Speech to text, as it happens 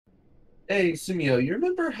Hey, Sumio, you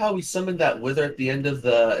remember how we summoned that wither at the end of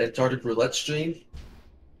the Antarctic roulette stream?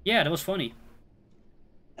 Yeah, that was funny.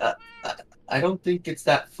 Uh, I, I don't think it's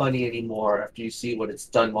that funny anymore after you see what it's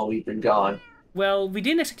done while we've been gone. Well, we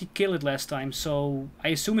didn't exactly kill it last time, so I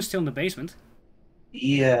assume it's still in the basement.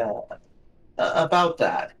 Yeah, about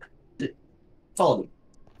that. D- Follow me.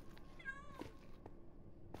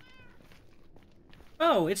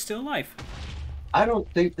 Oh, it's still alive. I don't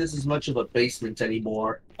think this is much of a basement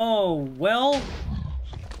anymore. Oh, well...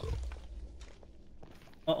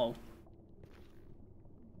 Uh-oh.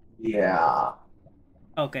 Yeah,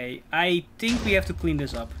 Okay, I think we have to clean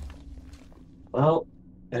this up. well,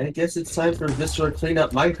 I guess it's time for Viscera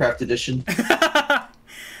Cleanup Minecraft Edition.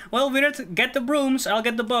 Well, Winner, get the brooms, I'll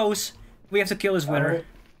get the bows. We have to kill this All winner. right.